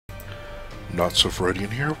Not so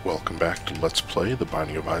Freudian here. Welcome back to Let's Play The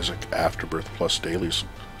Binding of Isaac Afterbirth Plus Dailies.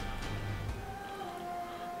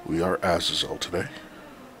 We are Azazel today.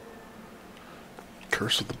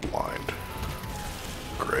 Curse of the Blind.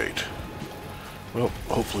 Great. Well,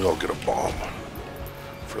 hopefully I'll get a bomb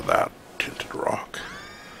for that tinted rock.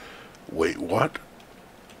 Wait, what?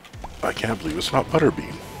 I can't believe it's not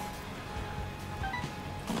Butterbean.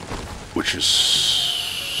 Which is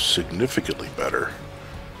significantly better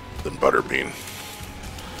than Butterbean.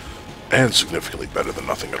 And significantly better than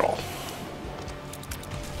nothing at all.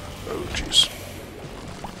 Oh, jeez.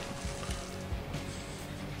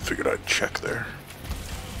 Figured I'd check there.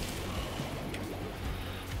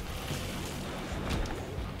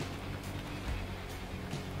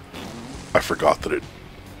 I forgot that it,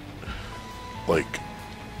 like,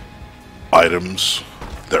 items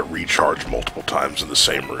that recharge multiple times in the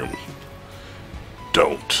same room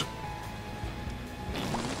don't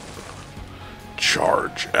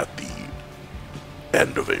charge at the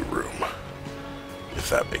end of a room, if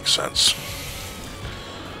that makes sense.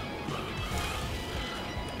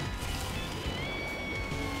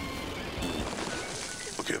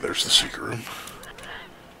 Okay, there's the secret room.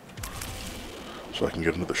 So I can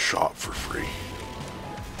get into the shop for free.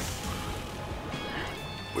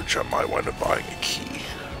 Which I might wind up buying a key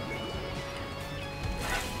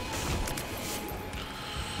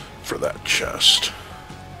for that chest.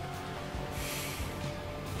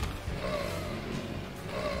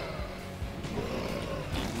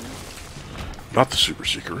 Not the super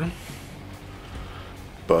secret room,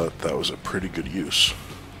 but that was a pretty good use.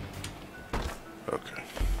 Okay.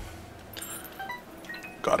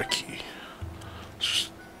 Got a key.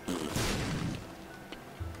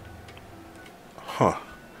 Huh.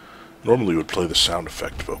 Normally it would play the sound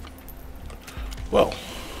effect of open. Well,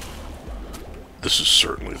 this is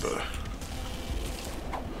certainly the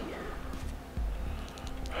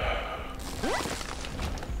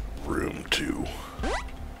room to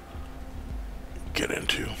get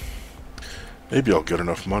into. Maybe I'll get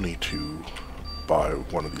enough money to buy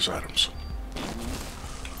one of these items.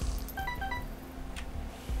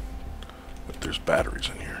 But there's batteries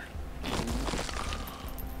in here.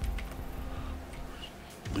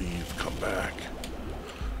 Leave, come back.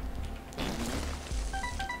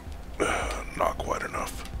 Not quite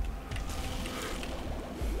enough.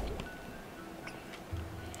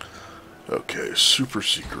 Okay, super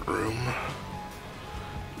secret room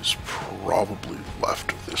is probably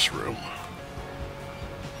left of this room.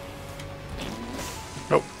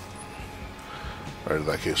 Nope. Alright, in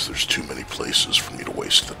that case, there's too many places for me to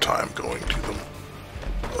waste the time going to them.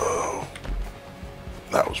 Oh,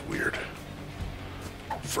 that was weird.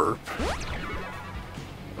 Verp.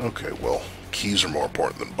 Okay, well, keys are more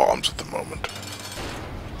important than bombs at the moment.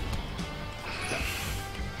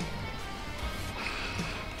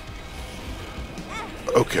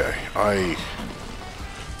 Okay, I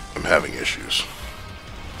am having issues,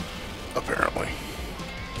 apparently.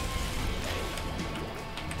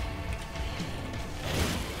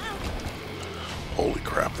 Holy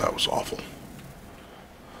crap, that was awful.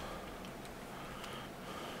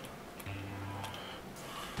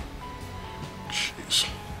 Jeez.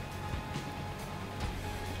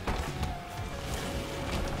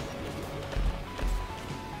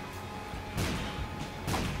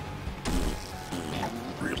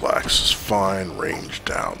 Relax is fine, range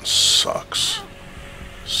down sucks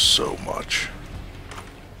so much.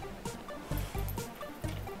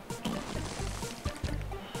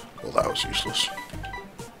 Well, that was useless.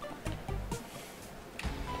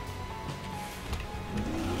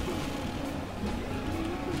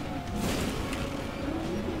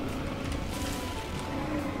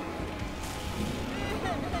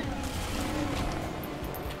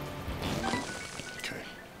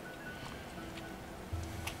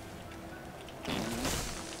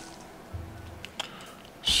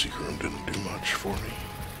 Secret room didn't do much for me.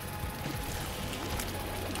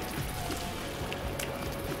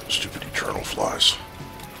 Stupid eternal flies.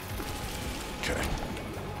 Okay.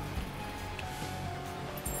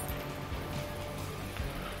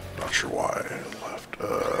 Not sure why I left.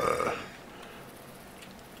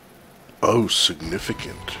 Oh,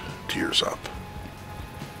 significant tears up.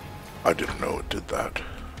 I didn't know it did that.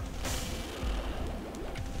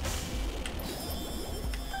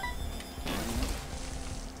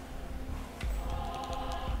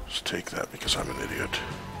 Take that because I'm an idiot.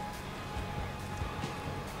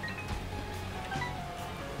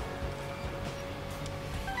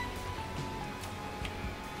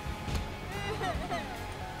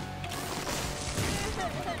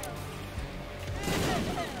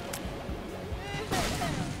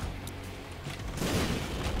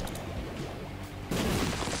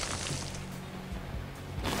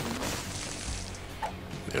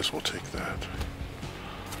 as well take that.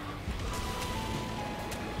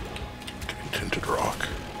 Okay, tinted rock.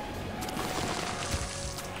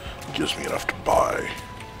 Gives me enough to buy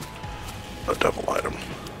a devil item.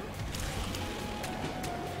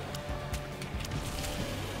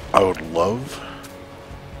 I would love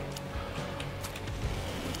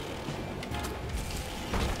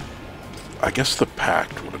I guess the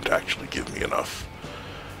pact wouldn't actually give me enough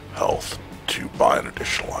health to buy an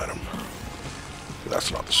additional item.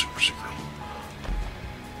 That's not the super secret.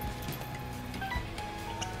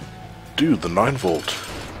 Dude, the 9-volt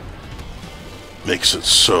makes it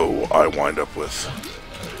so I wind up with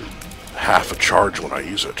half a charge when I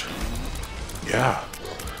use it. Yeah,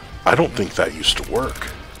 I don't think that used to work.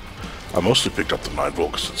 I mostly picked up the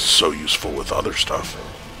 9-volt because it's so useful with other stuff.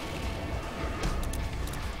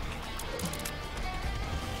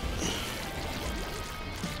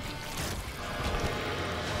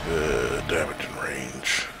 Damage and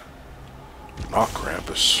range. Not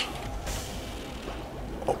Krampus.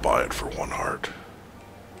 I'll buy it for 1 heart.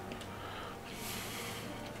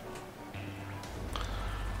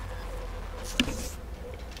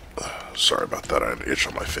 Sorry about that, I had an itch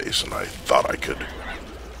on my face and I thought I could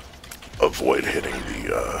avoid hitting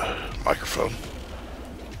the microphone.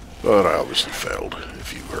 But I obviously failed,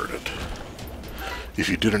 if you heard it. If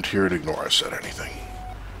you didn't hear it, ignore I said anything.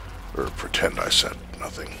 Or pretend I said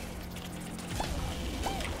nothing.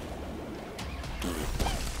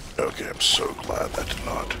 Okay, I'm so glad that did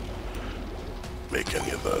not make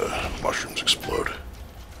any of the mushrooms explode.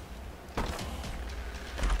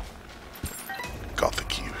 Got the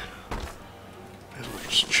key. Maybe we'll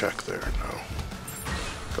just check there. No.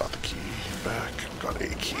 Got the key back. Got a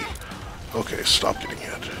key. Okay, stop getting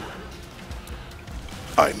hit.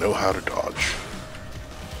 I know how to dodge.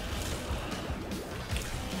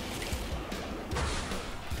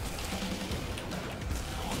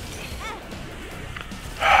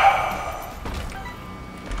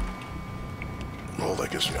 Well,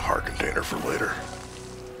 that gives me a heart container for later.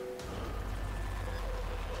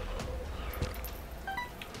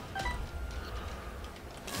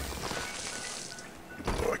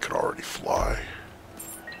 Even though I could already fly.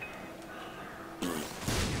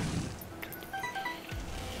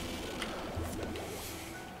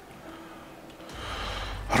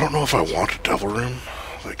 I don't know if I want a devil room.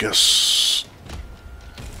 I guess...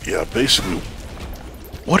 yeah, basically...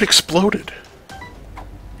 what exploded?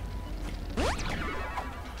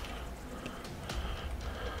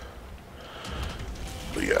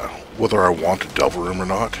 But yeah, whether I want a devil room or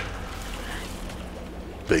not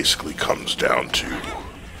basically comes down to...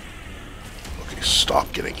 okay,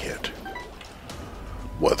 stop getting hit.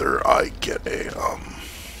 Whether I get a,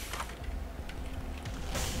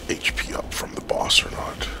 HP up from the boss or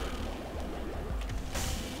not.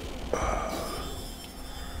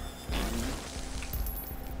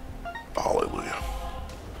 Hallelujah.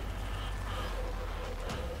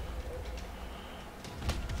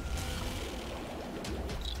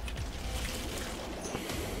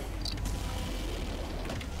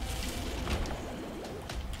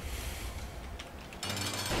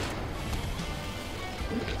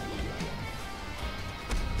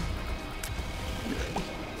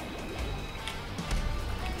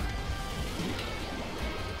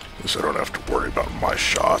 I don't have to worry about my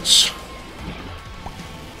shots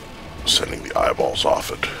sending the eyeballs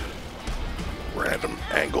off at random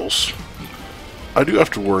angles. I do have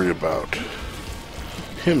to worry about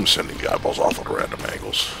him sending the eyeballs off at random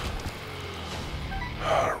angles.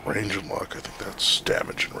 Range and luck, I think that's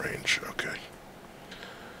damage and range. Okay.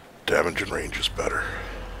 Damage and range is better.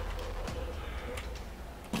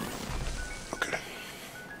 Okay.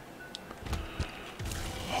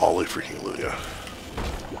 Holly for Hallelujah.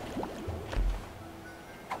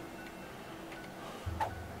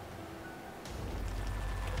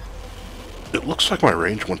 It looks like my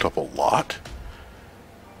range went up a lot,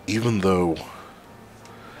 even though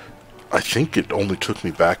I think it only took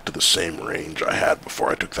me back to the same range I had before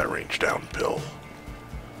I took that range down pill.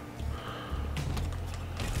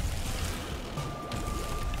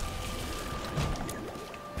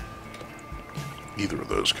 Either of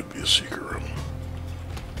those could be a secret room.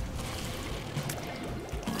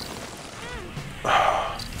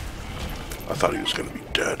 I thought he was going to be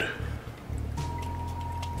dead.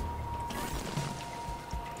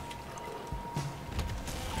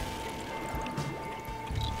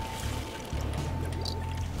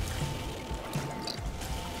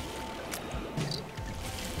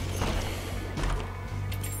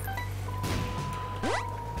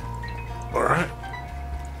 Alright.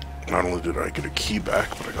 Not only did I get a key back,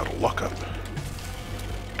 but I got a luck up.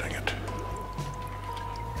 Dang it.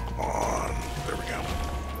 Come on. There we go.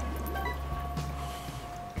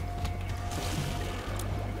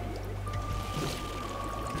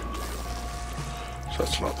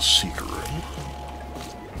 not the secret room.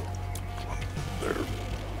 There.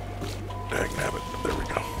 Dang nabbit. There we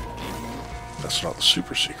go. That's not the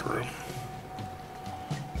super secret room.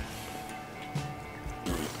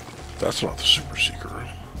 That's not the super secret room.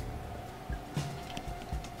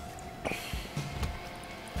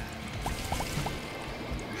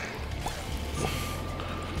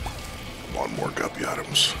 One more guppy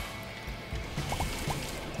items.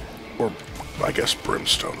 Or, I guess,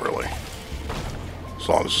 brimstone, really. As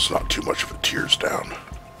long as it's not too much of a tears down.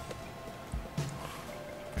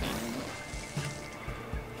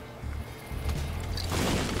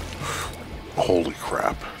 Holy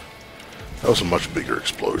crap. That was a much bigger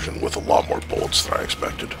explosion with a lot more bullets than I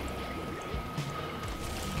expected.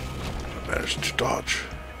 Managed to dodge.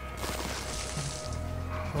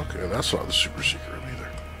 Okay, that's not the super secret room either.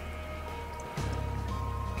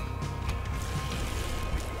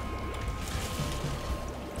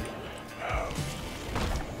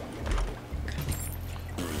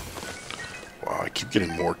 Wow, I keep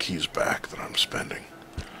getting more keys back than I'm spending.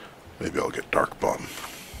 Maybe I'll get Dark Bum.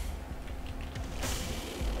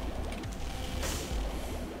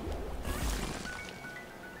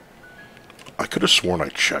 I could have sworn I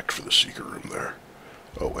checked for the secret room there.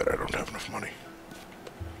 Oh wait, I don't have enough money.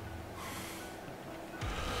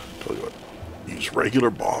 Tell you what, use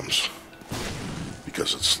regular bombs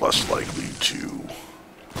because it's less likely to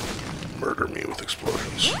murder me with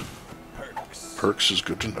explosions. Perks is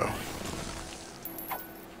good to know.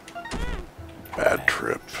 Bad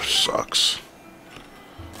trip sucks.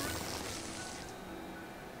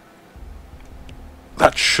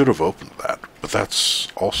 That should have opened that, but that's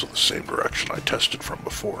also the same direction I tested from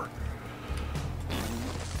before.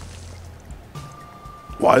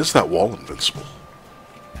 Why is that wall invincible?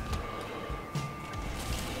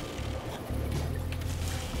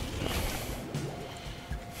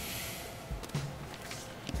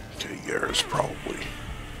 Okay, Yara is probably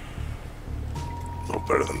a little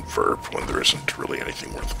better than Verp when there isn't really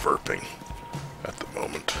anything worth Verping at the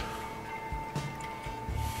moment.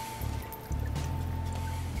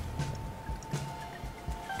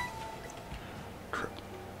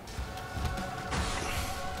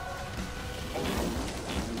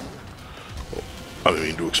 I'm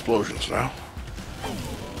into explosions now.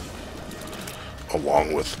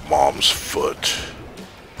 Along with Mom's Foot.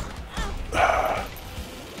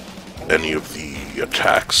 Any of the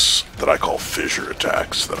attacks that I call fissure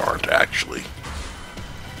attacks that aren't actually.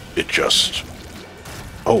 It just...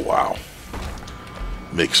 oh wow.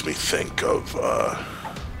 Makes me think of...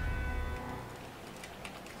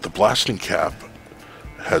 the blasting cap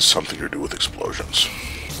has something to do with explosions.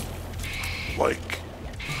 Like...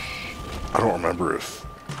 I don't remember if...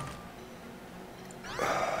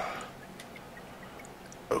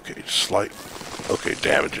 okay, slight... okay,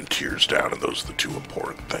 damage and tears down, and those are the two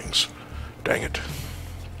important things. Dang it.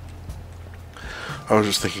 I was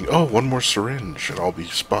just thinking, oh, one more syringe, and I'll be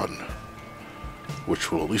spun. Which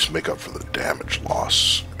will at least make up for the damage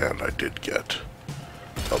loss, and I did get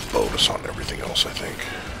a bonus on everything else, I think.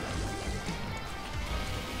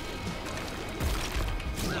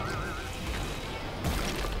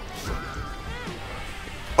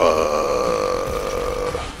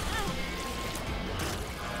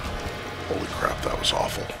 Holy crap, that was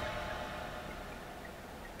awful.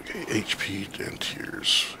 Okay, HP and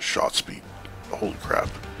tears. Shot speed. Holy crap.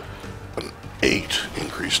 An 8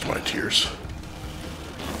 increased my tears.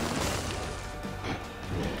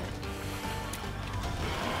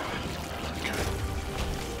 Okay.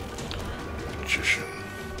 Magician.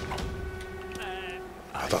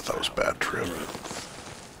 I thought that was bad trip.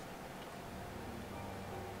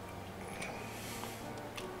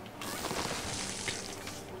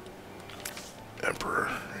 Emperor.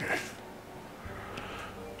 Yeah.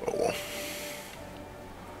 Oh well.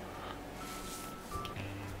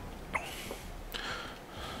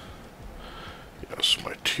 Yeah, so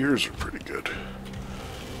my tiers are pretty good.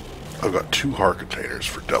 I've got 2 heart containers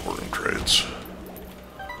for double room trades.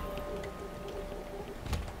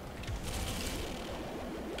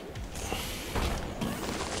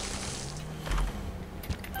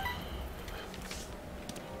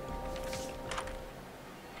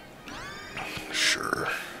 Sure.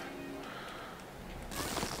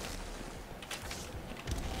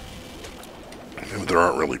 Maybe there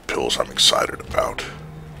aren't really pills I'm excited about.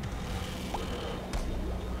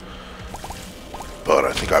 But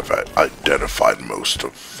I think I've identified most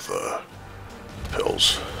of the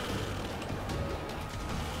pills.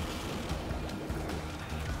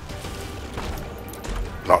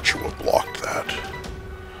 Not sure what blocked that.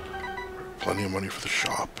 Plenty of money for the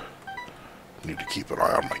shop. Need to keep an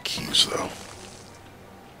eye on my keys, though.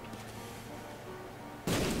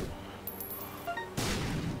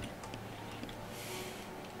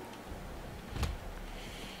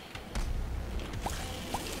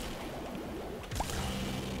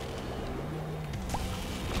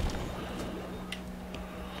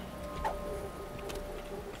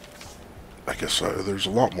 I guess there's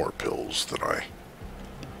a lot more pills than I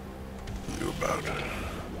knew about.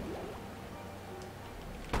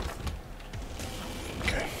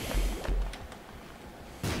 Okay.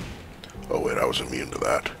 Oh wait, I was immune to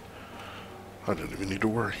that. I didn't even need to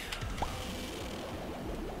worry.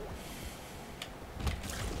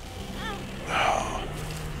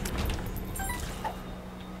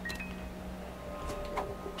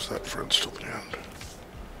 Was that friends till the end?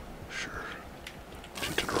 Sure.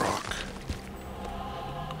 Tinted rock.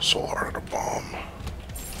 Soul heart and a bomb.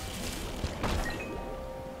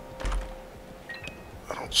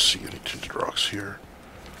 I don't see any tinted rocks here.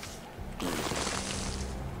 So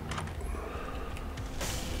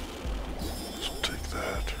I'll take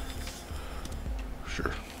that.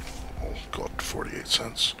 Sure. I'll go up to 48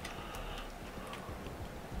 cents.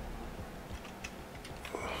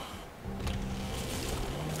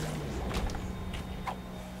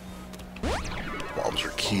 Bombs are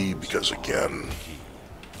key because, again,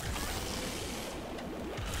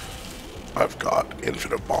 I've got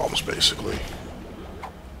infinite bombs, basically.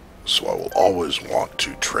 So I will always want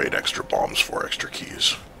to trade extra bombs for extra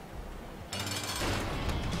keys.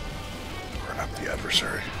 Crap, the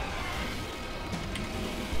adversary.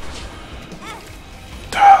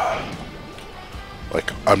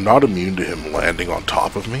 Like, I'm not immune to him landing on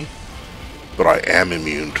top of me, but I am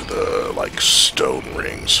immune to the, like, stone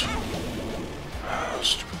rings.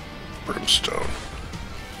 Stupid brimstone.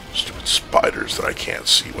 Stupid spiders that I can't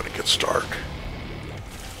see when it gets dark.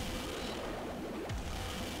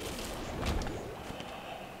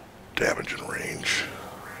 Damage and range.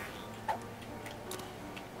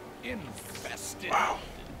 Infested. Wow.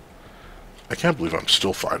 I can't believe I'm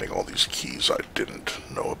still finding all these keys I didn't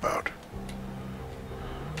know about.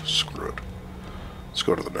 Screw it. Let's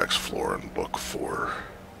go to the next floor and look for...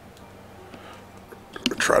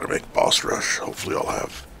 try to make boss rush. Hopefully I'll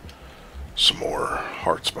have some more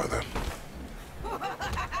hearts by then.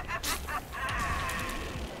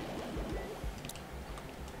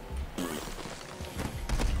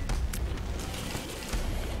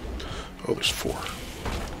 Oh, there's 4.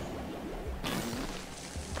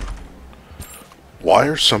 Why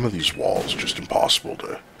are some of these walls just impossible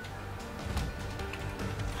to...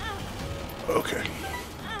 Okay.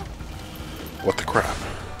 What the crap?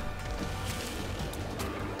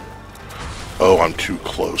 Oh, I'm too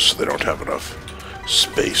close. They don't have enough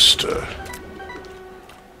space to...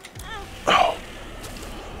 Oh.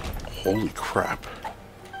 Holy crap.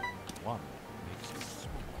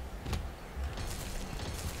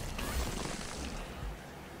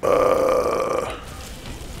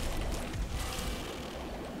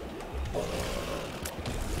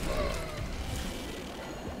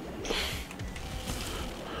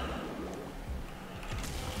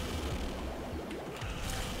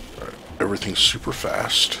 Everything's super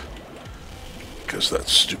fast because that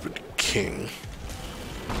stupid king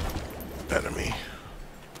enemy.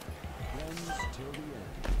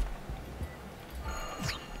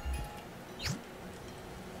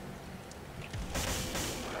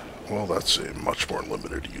 Well, that's a much more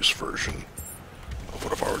limited use version of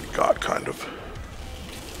what I've already got, kind of.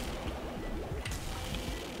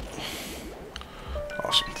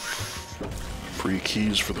 Awesome. Free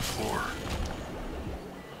keys for the floor.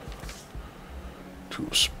 2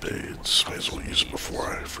 of spades. May as well use it before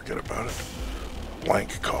I forget about it.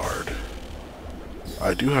 Blank card.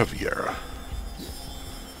 I do have Yara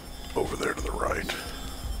over there to the right.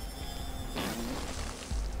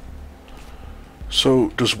 So,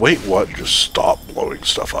 does wait what just stop blowing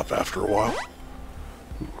stuff up after a while?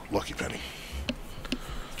 Ooh, lucky penny.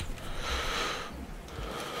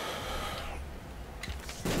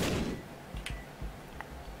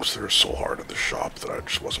 Was there a soul heart in the shop that I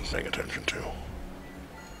just wasn't paying attention to?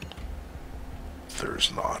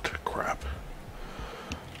 There's not. Crap.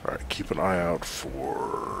 Alright, keep an eye out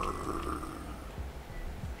for...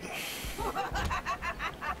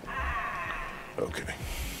 Okay.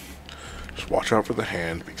 Just watch out for the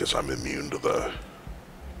hand because I'm immune to the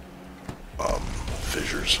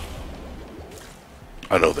fissures.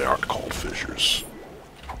 I know they aren't called fissures.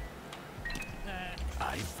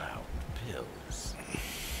 I found pills.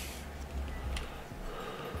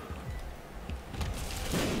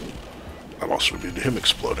 I'm also immune to him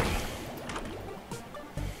exploding.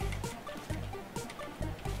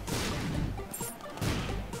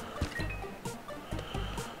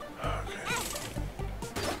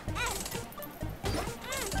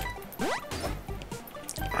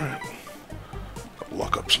 Alright.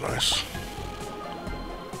 Luck up's nice.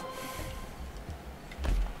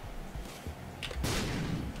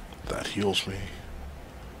 That heals me.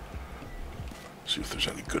 See if there's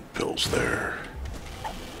any good pills there.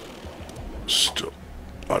 still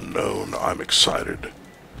unknown, I'm excited,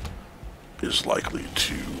 is likely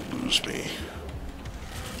to lose me.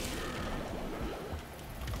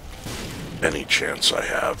 Any chance I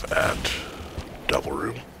have at Devil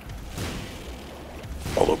Room.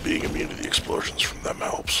 Although being immune to the explosions from them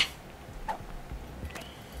helps.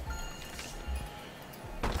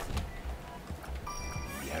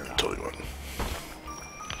 I'll tell you what.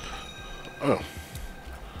 Oh.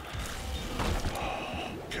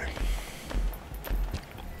 Okay.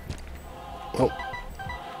 Well,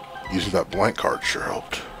 using that blank card sure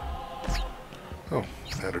helped. Oh,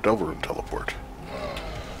 and a Devil Room teleport.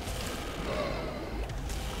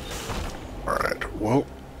 Alright, well,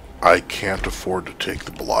 I can't afford to take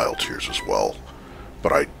the Belial Tears as well,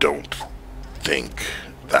 but I don't think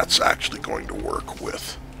that's actually going to work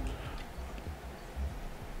with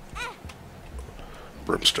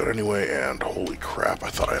Brimstone anyway, and holy crap, I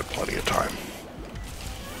thought I had plenty of time.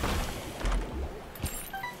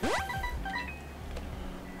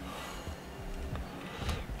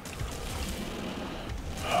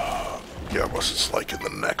 Yeah, unless it's like in the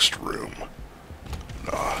next room.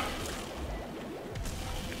 Nah.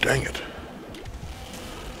 Dang it.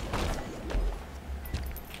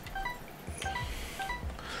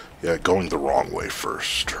 Yeah, going the wrong way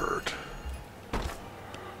first hurt.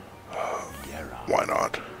 Why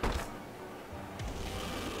not?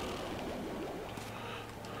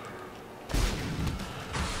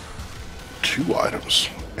 Two items,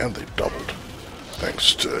 and they doubled.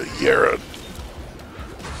 Thanks to Yara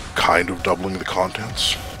kind of doubling the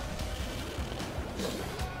contents.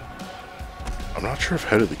 I'm not sure if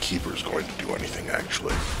Head of the Keeper is going to do anything,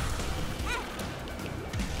 actually.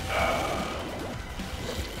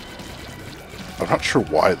 I'm not sure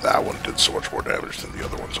why that one did so much more damage than the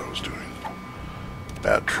other ones I was doing.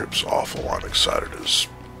 Bad Trip's awful. I'm excited as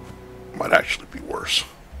might actually be worse.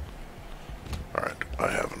 Alright, I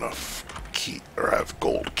have enough key, or I have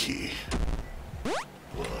gold key.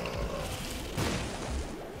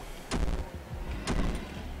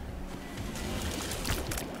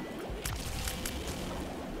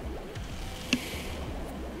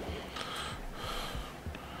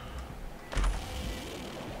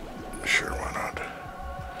 Sure, why not?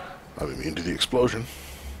 I'm immune to the explosion.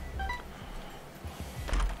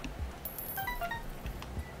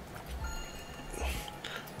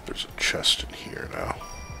 There's a chest in here now.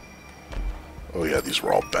 Oh yeah, these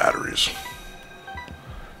were all batteries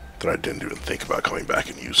that I didn't even think about coming back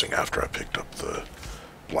and using after I picked up the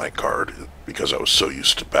blank card, because I was so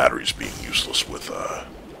used to batteries being useless with,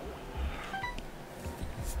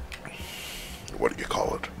 what do you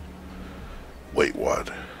call it? Wait,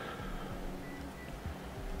 what?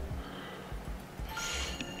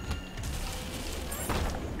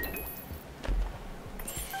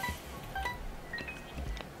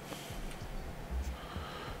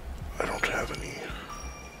 I don't have any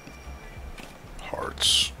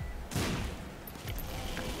hearts.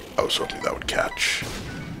 I was hoping that would catch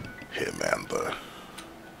him and the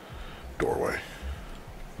doorway.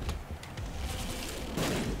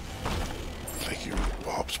 Thank you,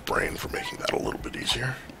 Bob's brain, for making that a little bit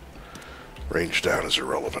easier. Range down is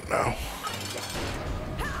irrelevant now.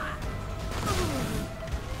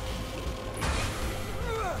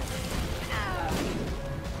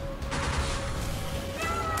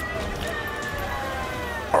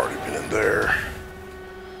 Already been in there.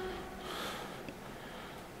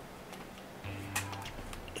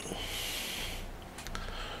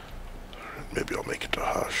 Maybe I'll make it to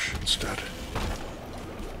Hush instead.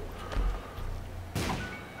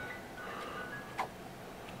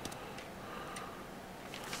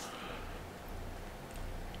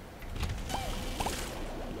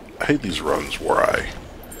 I hate these runs where I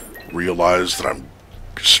realize that I'm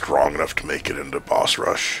strong enough to make it into boss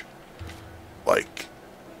rush. Like,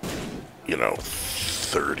 you know,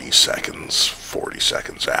 30 seconds, 40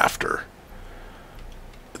 seconds after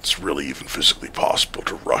it's really even physically possible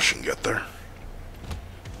to rush and get there.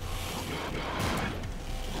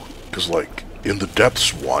 Because, like, in the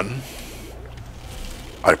Depths 1,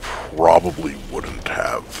 I probably wouldn't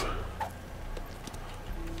have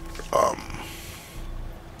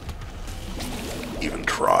even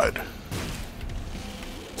tried.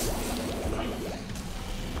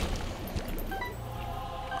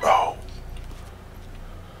 Oh.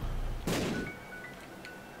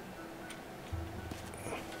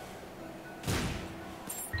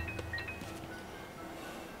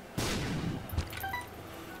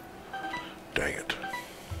 Dang it.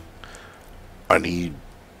 I need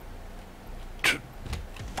to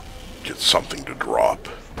get something to drop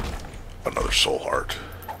another soul heart.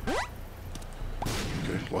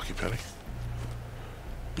 Okay, lucky penny.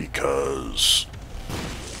 because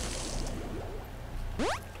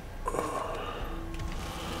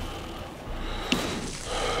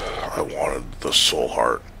I wanted the soul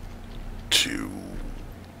heart to,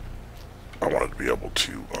 I wanted to be able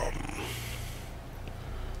to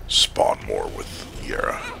spawn more with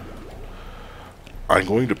Yara. I'm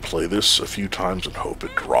going to play this a few times and hope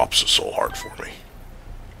it drops a soul heart for me.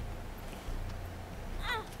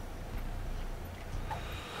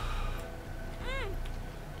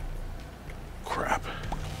 Crap.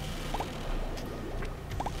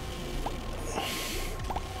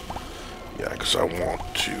 Yeah, because I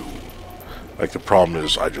want to... Like, the problem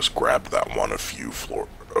is I just grabbed that one a few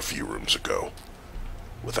rooms ago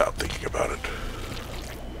without thinking about it.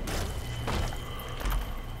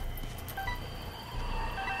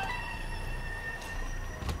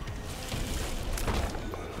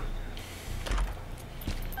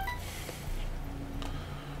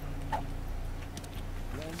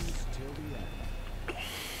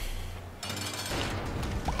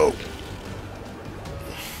 Oh.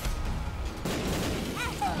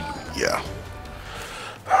 Yeah.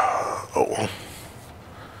 Oh well.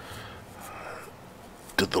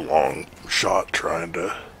 Did the long shot trying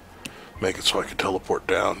to make it so I could teleport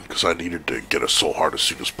down because I needed to get a soul heart as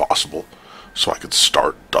soon as possible so I could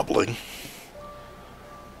start doubling.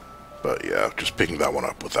 But yeah, just picking that one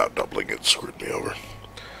up without doubling it screwed me over.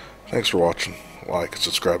 Thanks for watching. Like and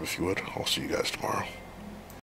subscribe if you would. I'll see you guys tomorrow.